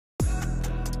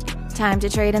Time to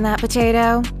trade in that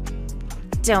potato?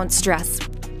 Don't stress.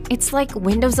 It's like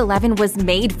Windows 11 was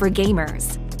made for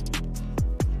gamers.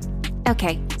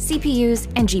 Okay,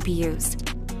 CPUs and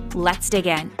GPUs. Let's dig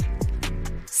in.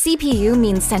 CPU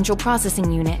means Central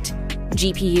Processing Unit.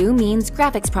 GPU means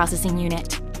Graphics Processing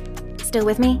Unit. Still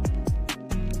with me?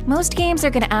 Most games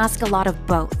are going to ask a lot of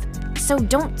both, so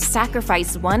don't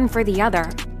sacrifice one for the other.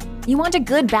 You want a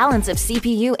good balance of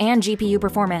CPU and GPU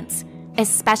performance,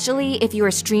 especially if you're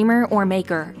a streamer or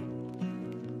maker.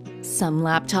 Some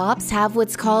laptops have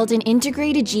what's called an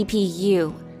integrated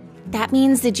GPU. That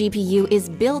means the GPU is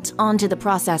built onto the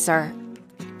processor.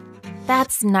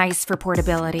 That's nice for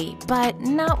portability, but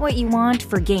not what you want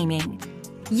for gaming.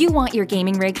 You want your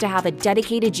gaming rig to have a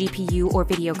dedicated GPU or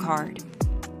video card.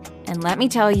 And let me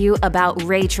tell you about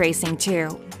ray tracing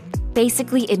too.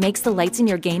 Basically, it makes the lights in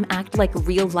your game act like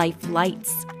real-life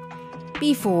lights.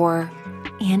 Before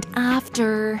and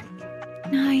after.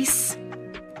 Nice.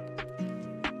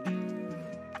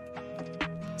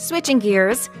 Switching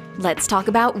gears, let's talk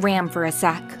about RAM for a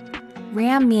sec.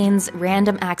 RAM means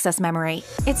random access memory.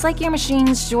 It's like your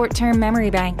machine's short-term memory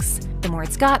banks. The more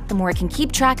it's got, the more it can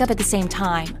keep track of at the same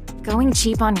time. Going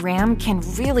cheap on RAM can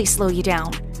really slow you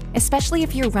down, especially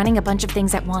if you're running a bunch of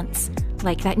things at once,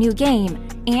 like that new game,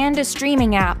 and a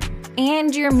streaming app,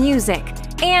 and your music,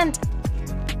 and…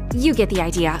 you get the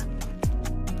idea.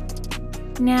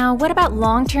 Now, what about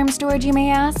long-term storage, you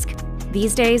may ask?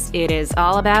 These days, it is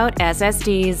all about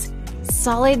SSDs,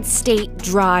 solid-state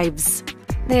drives.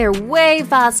 They're way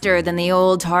faster than the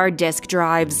old hard disk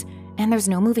drives, and there's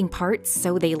no moving parts,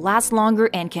 so they last longer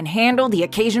and can handle the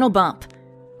occasional bump.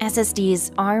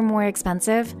 SSDs are more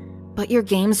expensive, but your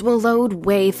games will load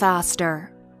way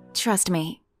faster. Trust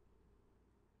me.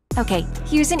 Okay,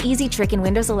 here's an easy trick in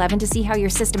Windows 11 to see how your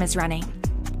system is running.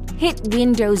 Hit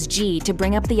Windows G to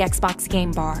bring up the Xbox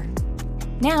game bar.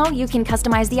 Now you can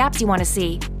customize the apps you want to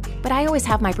see, but I always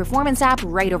have my performance app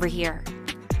right over here.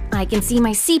 I can see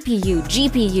my CPU,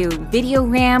 GPU, video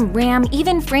RAM,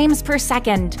 even frames per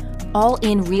second, all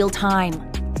in real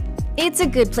time. It's a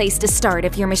good place to start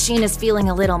if your machine is feeling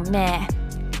a little meh.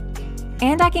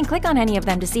 And I can click on any of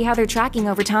them to see how they're tracking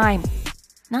over time.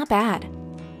 Not bad.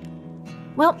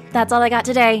 Well, that's all I got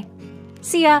today.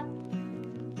 See ya!